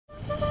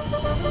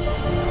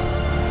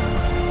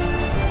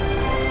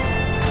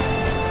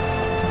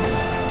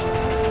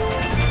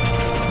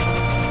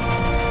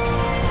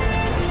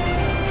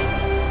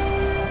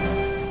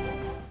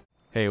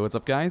What's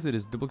up, guys? It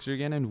is DiplexHeated here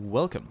again, and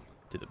welcome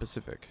to the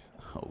Pacific.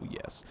 Oh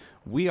yes,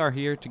 we are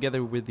here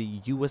together with the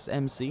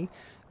USMC.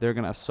 They're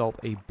gonna assault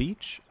a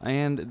beach,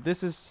 and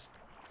this is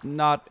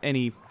not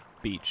any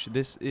beach.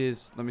 This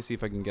is, let me see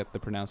if I can get the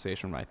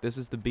pronunciation right. This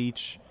is the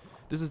beach,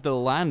 this is the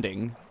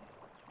landing,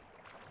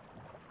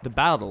 the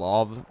battle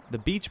of, the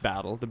beach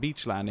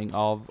landing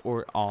of,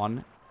 or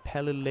on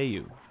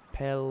Peleliu.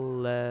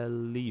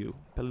 Peleliu.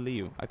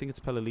 I think it's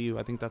Peleliu.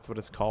 I think that's what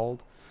it's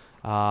called.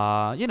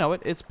 You know,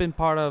 it's been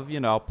part of, you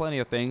know, plenty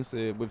of things.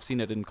 We've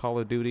seen it in Call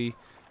of Duty,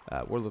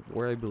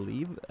 where I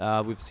believe.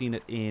 We've seen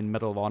it in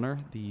Medal of Honor,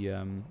 the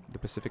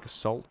Pacific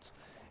Assault,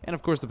 and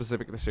of course the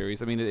Pacific, the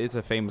series. I mean, it's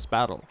a famous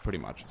battle, pretty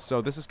much.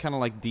 So this is kind of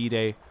like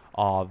D-Day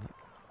of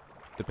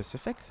the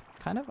Pacific,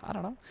 kind of. I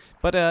don't know.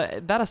 But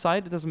that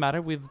aside, it doesn't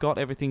matter. We've got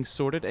everything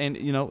sorted, and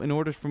you know, in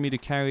order for me to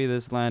carry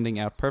this landing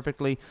out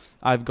perfectly,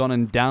 I've gone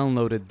and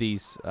downloaded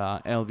these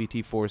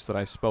LVT-4s that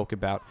I spoke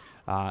about.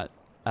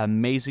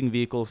 Amazing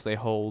vehicles. They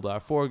hold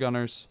 4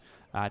 gunners,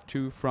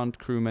 2 front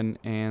crewmen,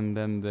 and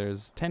then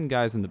there's 10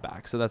 guys in the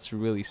back, so that's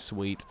really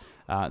sweet.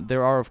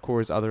 There are, of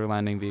course, other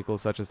landing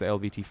vehicles such as the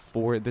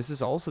LVT-4. This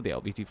is also the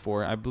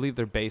LVT-4. I believe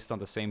they're based on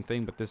the same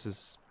thing, but this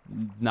is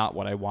not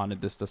what I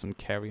wanted. This doesn't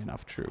carry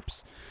enough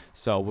troops,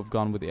 so we've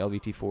gone with the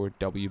LVT-4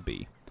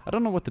 WB. I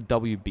don't know what the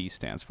WB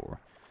stands for,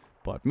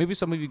 but maybe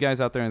some of you guys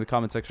out there in the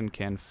comment section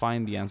can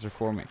find the answer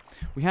for me.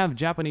 We have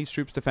Japanese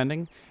troops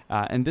defending,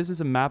 and this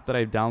is a map that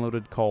I've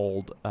downloaded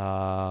called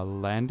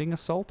Landing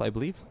Assault, I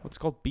believe. What's it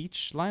called?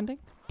 Beach Landing?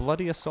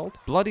 Bloody Assault?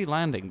 Bloody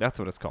Landing, that's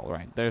what it's called,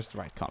 right? There's the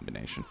right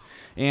combination.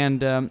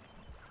 And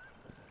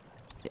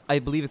I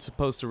believe it's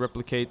supposed to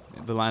replicate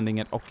the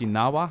landing at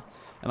Okinawa,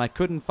 and I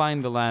couldn't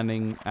find the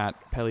landing at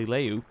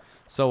Peleliu,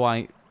 so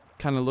I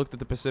kind of looked at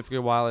the Pacific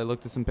a while. I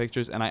looked at some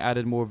pictures, and I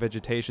added more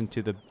vegetation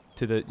to the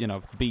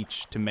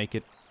beach to make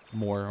it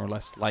more or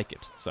less like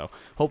it. So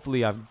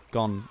hopefully I've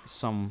gone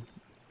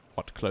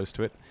somewhat close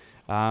to it.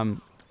 I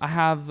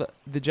have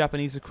the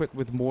Japanese equipped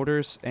with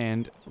mortars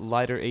and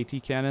lighter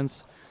AT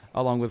cannons,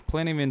 along with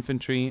plenty of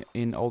infantry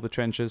in all the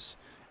trenches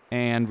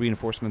and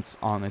reinforcements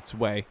on its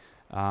way.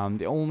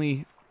 The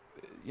only,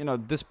 you know,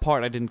 this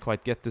part I didn't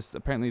quite get this.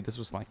 Apparently this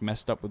was like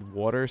messed up with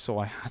water, so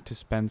I had to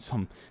spend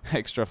some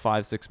extra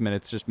 5-6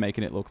 minutes just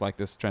making it look like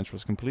this trench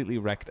was completely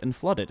wrecked and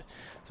flooded,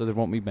 so there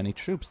won't be many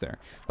troops there.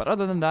 But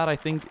other than that, I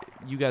think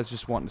you guys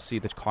just want to see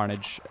the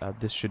carnage.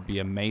 This should be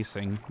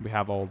amazing. We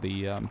have all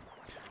the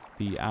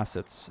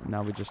assets.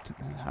 Now we just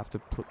have to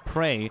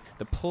pray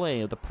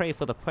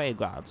for the prey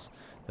gods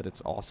that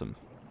it's awesome.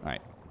 All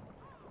right,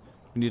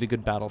 we need a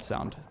good battle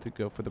sound to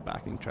go for the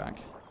backing track.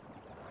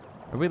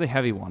 A really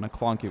heavy one, a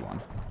clunky one.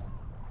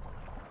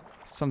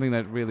 Something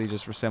that really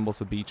just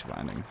resembles a beach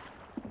landing.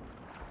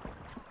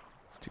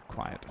 It's too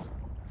quiet.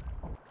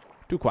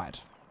 Too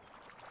quiet.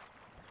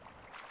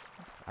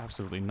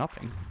 Absolutely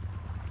nothing.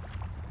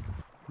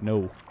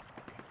 No.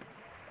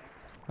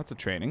 That's a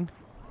training.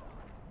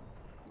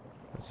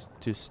 That's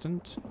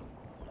distant.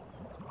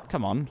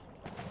 Come on.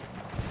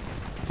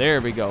 There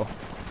we go.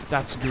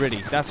 That's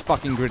gritty. That's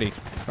fucking gritty.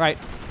 Right.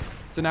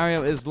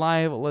 Scenario is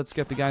live. Let's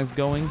get the guys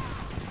going.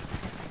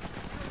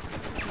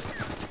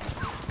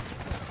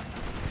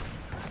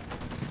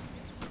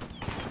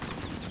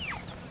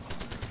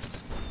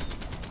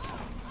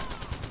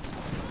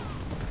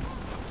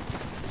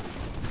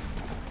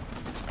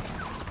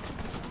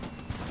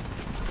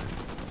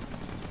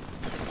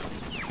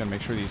 Gotta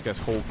make sure these guys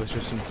hold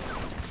position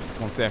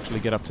once they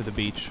actually get up to the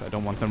beach. I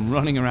don't want them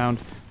running around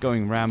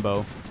going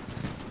Rambo.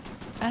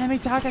 Enemy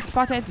target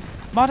spotted!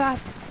 Mother!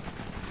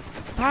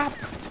 Tap!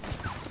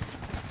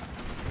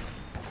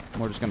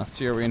 We're just gonna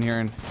zero in here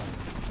and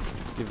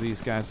give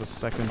these guys a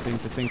second thing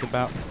to think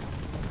about.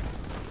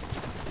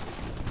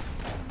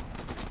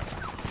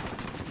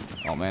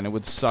 Oh man, it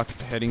would suck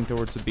heading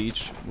towards the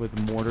beach with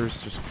mortars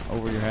just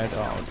over your head.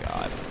 Oh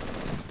god.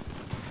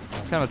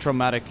 Kind of a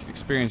traumatic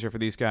experience here for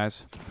these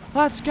guys.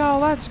 Let's go,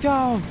 let's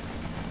go!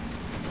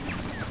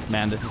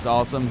 Man, this is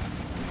awesome.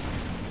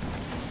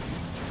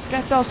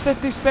 Get those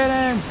 50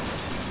 spinning!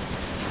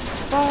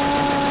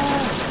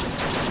 Ah!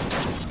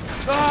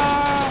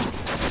 Ah!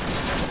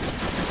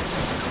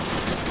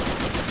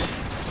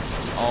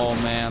 Oh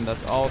man,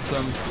 that's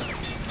awesome.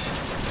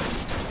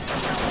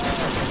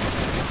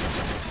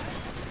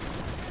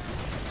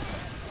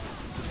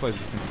 This place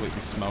is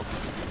completely smoked.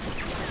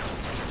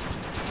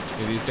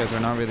 Okay, these guys are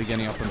not really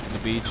getting up into the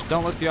beach.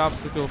 Don't let the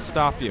obstacles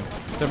stop you.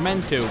 They're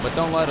meant to, but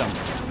don't let them.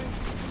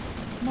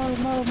 Move.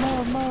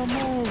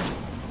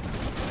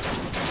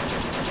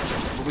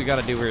 What we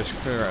gotta do here is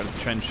clear out the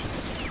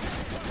trenches.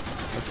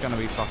 That's gonna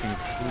be fucking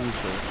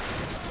crucial.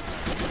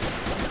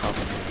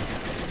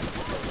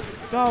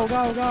 Go!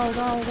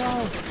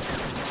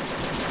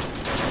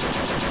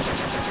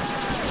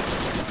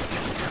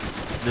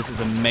 This is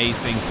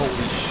amazing.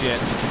 Holy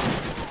shit.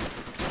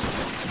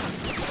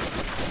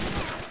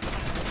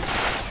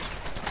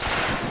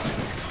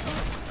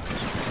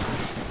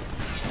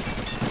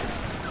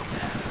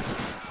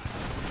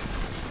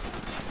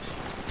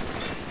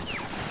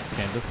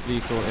 Okay, this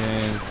vehicle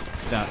is...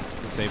 that's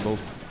disabled.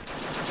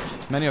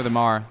 Many of them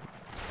are.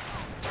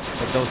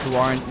 But those who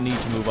aren't need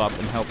to move up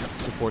and help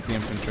support the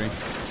infantry.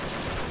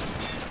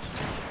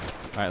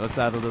 Alright, let's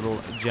add a little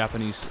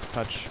Japanese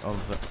touch of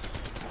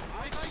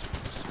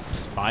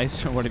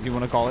spice, or whatever you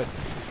want to call it.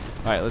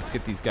 Alright, let's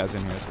get these guys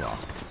in here as well.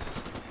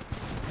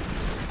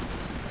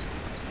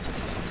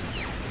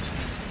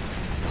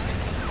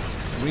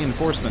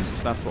 Reinforcements,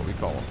 that's what we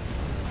call them.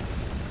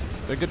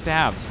 They're good to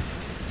have.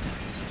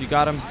 If you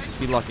got them,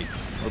 be lucky.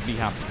 Or be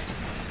happy.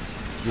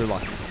 You're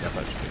lucky. That's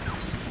what you do.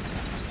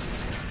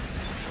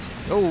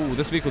 Oh,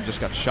 this vehicle just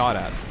got shot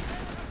at.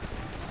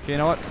 Okay, you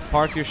know what?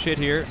 Park your shit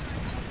here.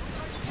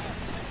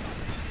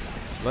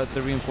 Let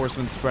the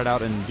reinforcements spread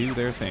out and do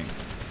their thing.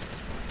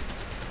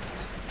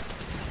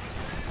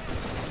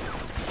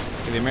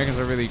 Okay, the Americans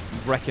are really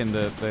wrecking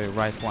the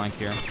right flank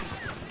here.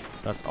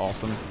 That's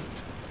awesome.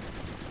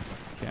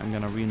 Okay, I'm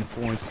gonna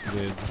reinforce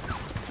with...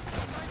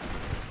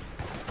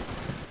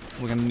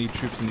 We're gonna need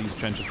troops in these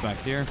trenches back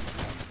here.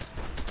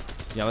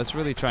 Yeah, let's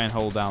really try and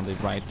hold down the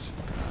right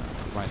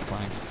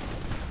flank.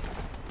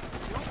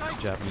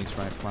 Japanese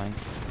right flank.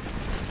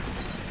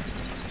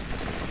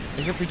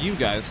 Except for you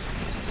guys.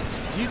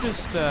 You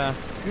just,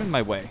 you're in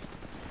my way.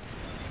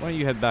 Why don't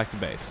you head back to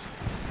base?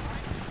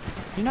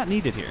 You're not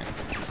needed here.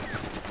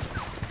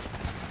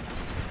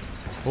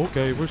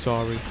 Okay, we're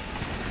sorry.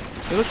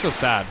 They look so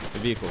sad, the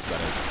vehicles, that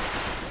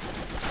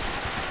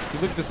is.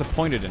 You look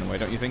disappointed in a way,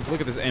 don't you think? Look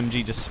at this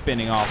MG just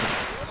spinning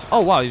off. Oh,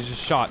 wow, he's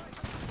just shot.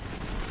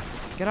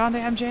 Get on the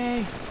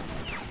MG!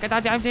 Get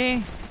on the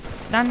MG!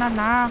 Nah, nah,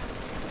 nah!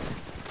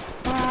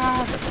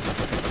 Ah.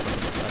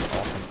 That's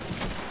awesome.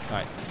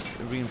 Alright, let's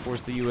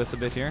reinforce the US a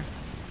bit here.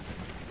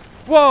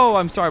 Whoa,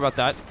 I'm sorry about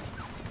that.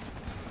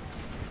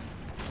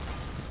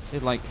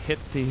 It like hit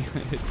the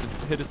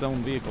hit its own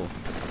vehicle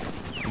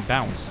and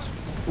bounced.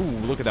 Ooh,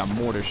 look at that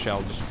mortar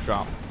shell just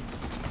drop.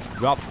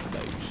 Drop the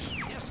base.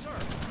 Yes, sir.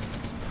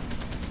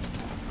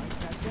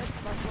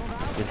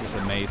 This is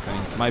amazing.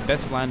 My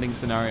best landing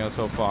scenario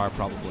so far,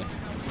 probably.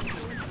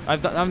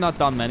 I've not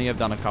done many. I've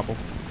done a couple.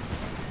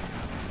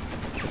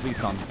 At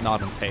least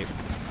not on tape.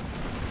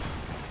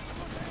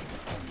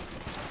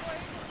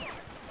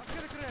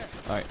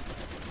 All right.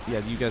 Yeah,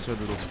 you guys are a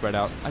little spread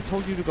out. I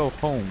told you to go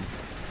home.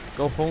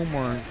 Go home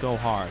or go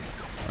hard.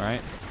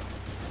 Alright?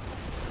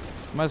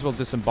 Might as well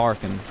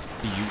disembark and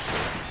be useful.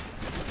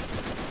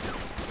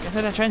 Get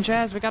to the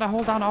trenches! We gotta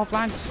hold down all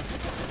flanks!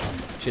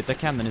 Shit, that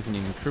cannon isn't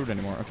even crewed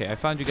anymore. Okay, I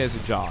found you guys a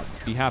job.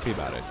 Be happy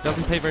about it.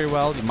 Doesn't pay very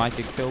well, you might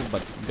get killed,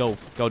 but go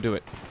do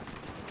it.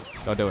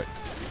 Go do it.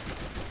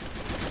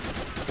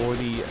 For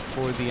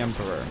the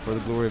Emperor, for the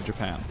glory of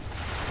Japan.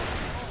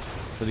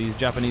 So these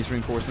Japanese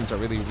reinforcements are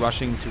really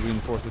rushing to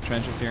reinforce the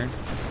trenches here.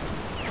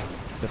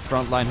 The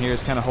front line here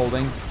is kind of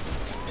holding.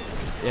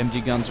 The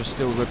MG guns are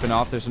still ripping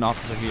off. There's an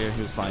officer here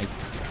who's like...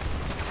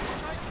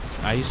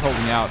 he's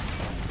holding out.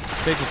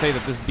 Safe to say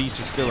that this beach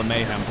is still a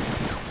mayhem.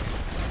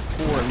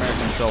 Poor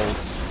American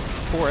souls.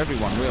 Poor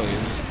everyone, really.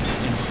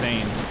 It's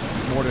insane.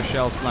 Mortar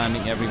shells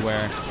landing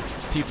everywhere.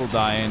 People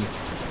dying.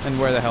 And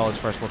where the hell is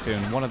First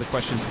Platoon? One of the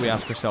questions we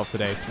ask ourselves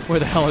today. Where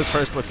the hell is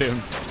First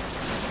Platoon?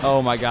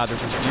 Oh my god,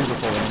 this is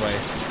beautiful in a way.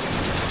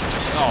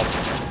 Oh,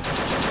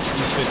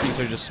 these 50s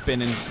are just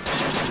spinning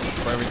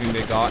for everything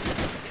they got.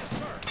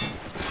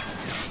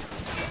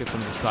 Get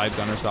some of the side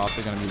gunners off,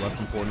 they're going to be less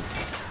important.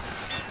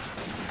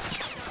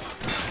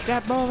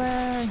 Get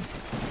moving!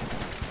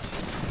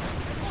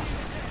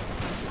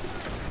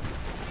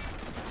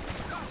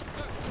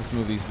 Let's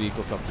move these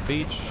vehicles up the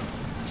beach.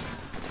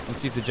 Let's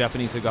see if the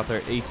Japanese have got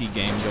their AT game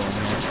going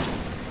here.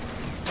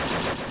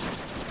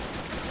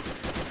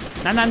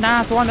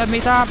 Nah, 200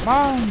 meter,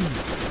 boom!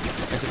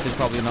 Except they're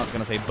probably not going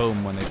to say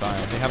boom when they fire.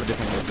 They have a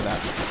different word for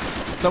that.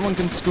 Someone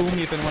can school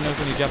me if anyone knows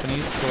any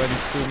Japanese. Go ahead and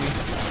school me.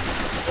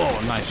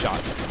 Oh, nice shot.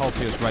 Hull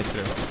pierce right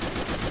through.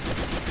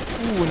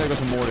 Ooh, and there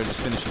goes a mortar. Just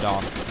finish it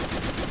off.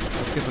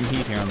 Let's get some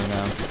heat here on the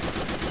ground.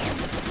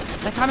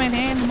 They're coming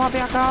in, more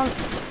vehicles!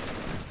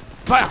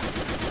 Fire!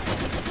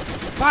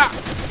 Fire!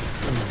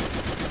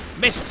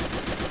 Missed!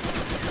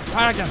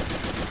 Fire again!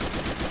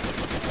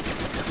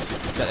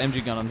 That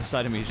MG gun on the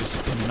side of me is just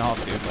spinning off,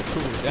 dude. Like,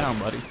 cool it down,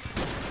 buddy.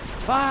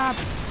 Bob!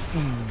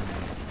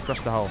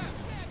 Crush the hull.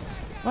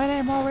 We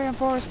need more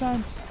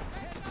reinforcements!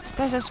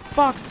 This is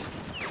fucked!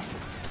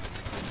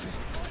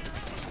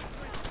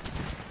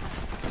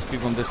 These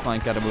people on this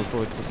flank gotta move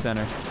forward to the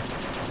center.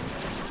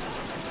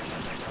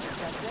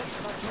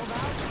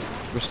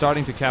 We're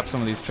starting to cap some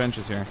of these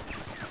trenches here.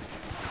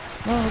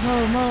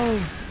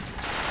 Move!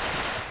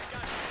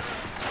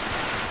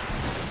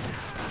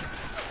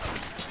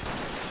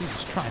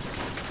 Jesus Christ.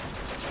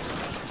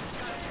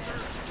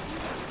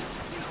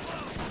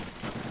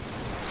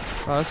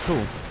 Oh, that's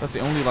cool. That's the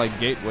only, like,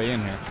 gateway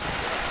in here.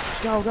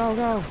 Go!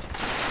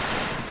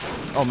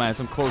 Oh, man,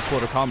 some close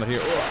quarter combat here.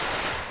 Ugh.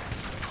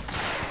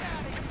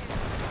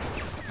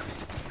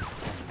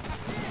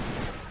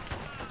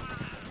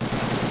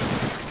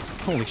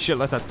 Holy shit,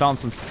 let that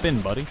Thompson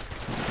spin, buddy.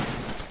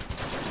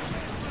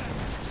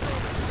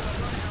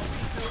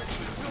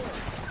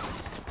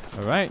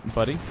 Alright,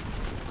 buddy.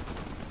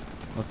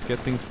 let's get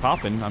things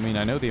popping. I mean,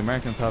 I know the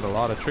Americans had a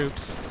lot of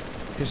troops.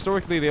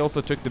 Historically, they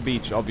also took the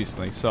beach,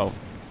 obviously, so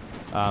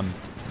I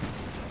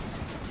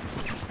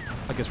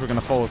guess we're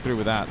gonna follow through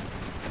with that.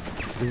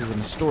 This is an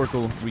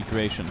historical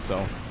recreation,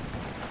 so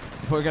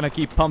we're gonna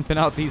keep pumping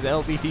out these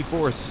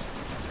LVT4s,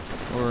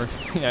 or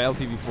yeah,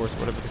 LTV4s,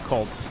 whatever they're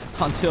called,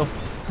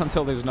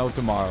 until there's no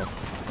tomorrow,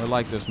 or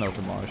like there's no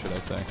tomorrow, should I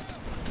say?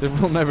 There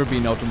will never be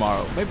no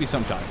tomorrow. Maybe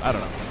sometime. I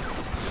don't know.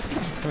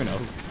 Who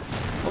knows?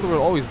 Well, there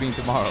will always be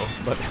tomorrow,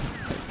 but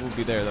it will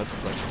be there. That's the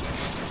question.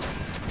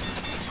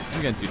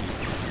 I'm getting too deep.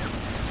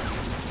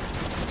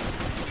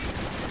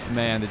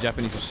 Man, the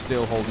Japanese are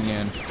still holding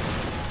in.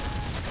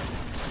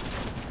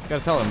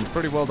 Gotta tell them,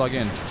 pretty well dug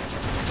in.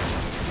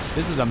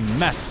 This is a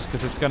mess,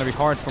 because it's gonna be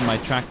hard for my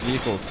tracked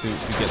vehicles to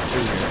get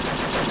through here.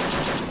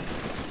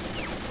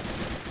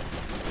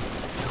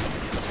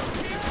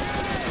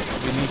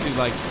 We need to,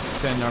 like,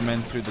 send our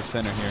men through the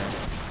center here.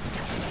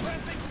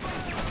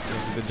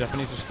 The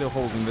Japanese are still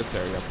holding this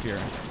area up here.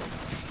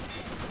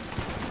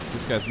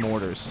 This guy's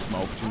mortar is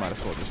smoked. You might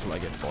as well just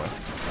leg it for it.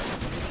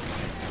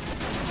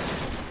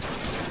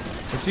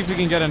 Let's see if we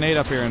can get a nade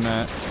up here and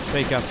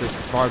take out this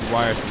barbed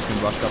wire so we can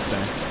rush up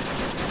there.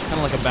 Kind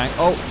of like a bang.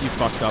 Oh, you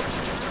fucked up.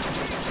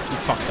 You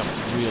fucked up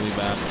really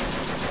bad.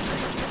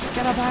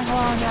 Get a bang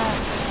along that.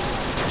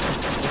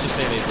 Let's just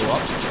say they blew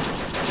up.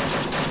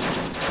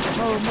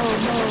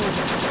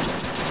 Move.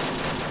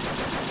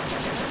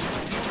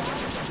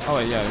 Oh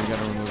wait, yeah, we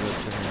gotta remove this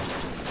thing here.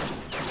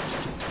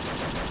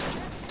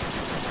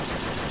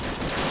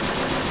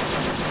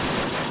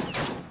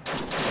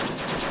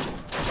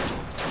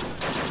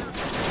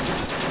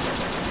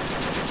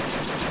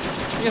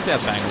 I guess they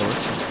have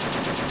Bangalore's.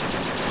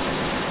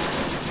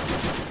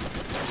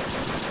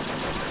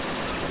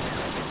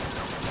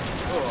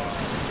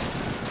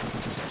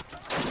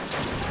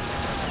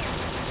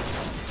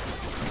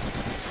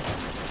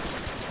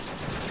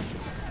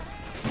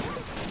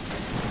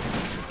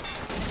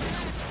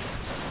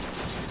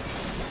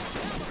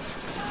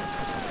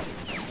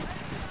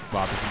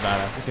 Wow, this is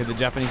badass. Okay, the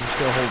Japanese are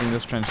still holding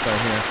this trench though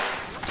here.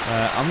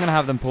 I'm gonna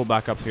have them pull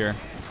back up here.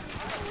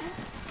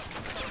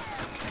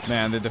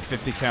 Man, the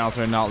 50 cals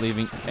are not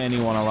leaving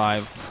anyone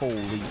alive.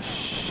 Holy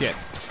shit.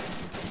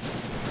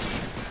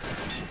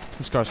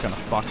 This car's kind of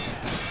fucked.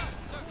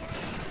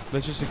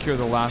 Let's just secure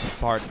the last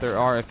part. There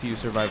are a few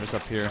survivors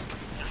up here.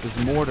 This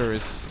mortar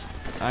is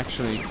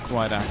actually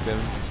quite active.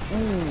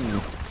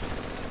 Ooh.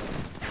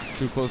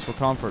 Too close for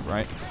comfort,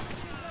 right?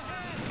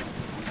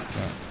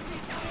 Yeah.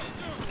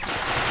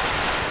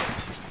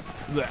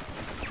 Blech.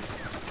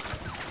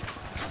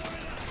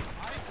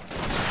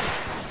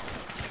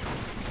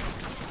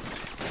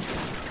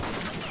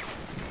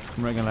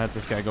 I'm gonna let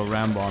this guy go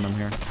Rambo on him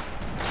here.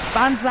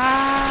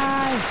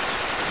 Banzai!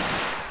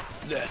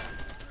 Blech.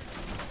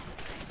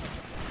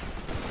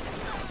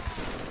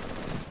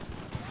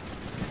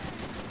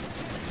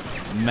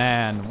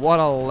 Man, what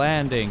a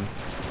landing.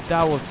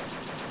 That was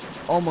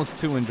almost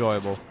too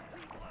enjoyable.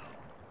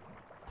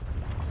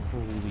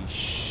 Holy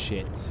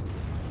shit.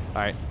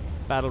 Alright.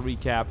 Battle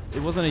recap. It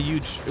wasn't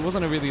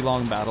a really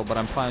long battle, but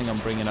I'm planning on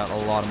bringing out a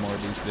lot more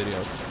of these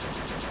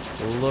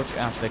videos. Look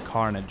at the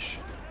carnage.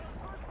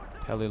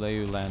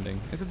 Peleliu landing.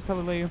 Is it the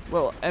Peleliu?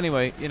 Well,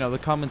 anyway, you know, the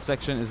comment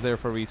section is there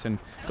for a reason.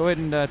 Go ahead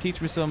and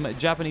teach me some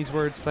Japanese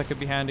words that could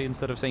be handy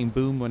instead of saying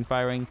boom when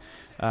firing.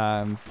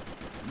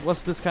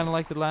 Was this kind of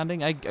like the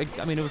landing? I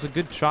mean, it was a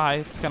good try.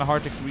 It's kind of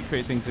hard to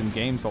recreate things in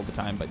games all the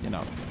time, but, you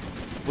know,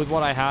 with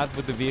what I had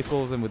with the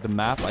vehicles and with the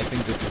map, I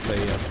think this was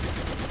a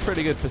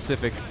pretty good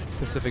Pacific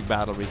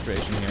battle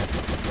recreation here.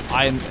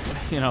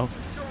 You know,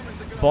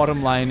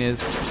 bottom line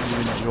is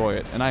you enjoy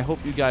it, and I hope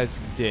you guys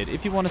did.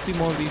 If you want to see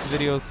more of these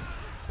videos,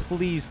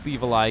 please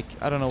leave a like.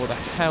 I don't know what the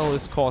hell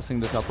is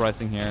causing this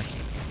uprising here,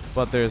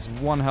 but there's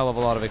one hell of a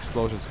lot of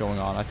explosions going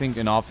on. I think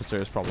an officer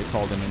is probably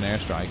called in an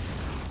airstrike.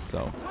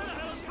 So,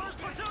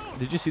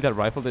 did you see that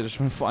rifle that just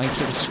went flying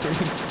through the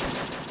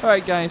screen?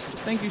 Alright guys,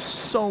 thank you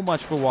so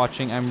much for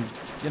watching. I'm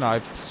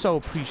so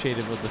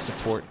appreciative of the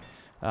support.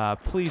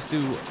 Please do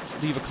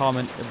leave a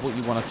comment of what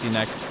you want to see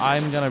next.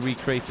 I'm going to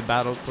recreate the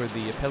battle for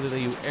the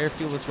Peleliu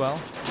airfield as well,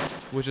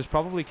 which is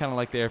probably kind of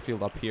like the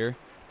airfield up here.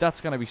 That's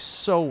going to be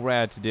so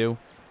rad to do.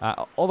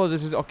 Although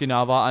this is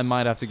Okinawa, I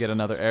might have to get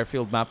another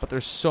airfield map, but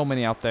there's so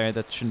many out there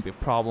that shouldn't be a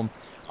problem.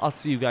 I'll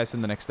see you guys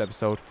in the next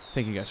episode.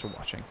 Thank you guys for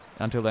watching.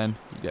 Until then,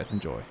 you guys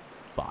enjoy.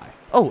 Bye.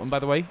 Oh, and by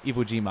the way,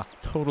 Iwo Jima.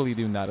 Totally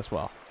doing that as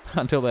well.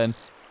 Until then,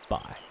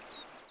 bye.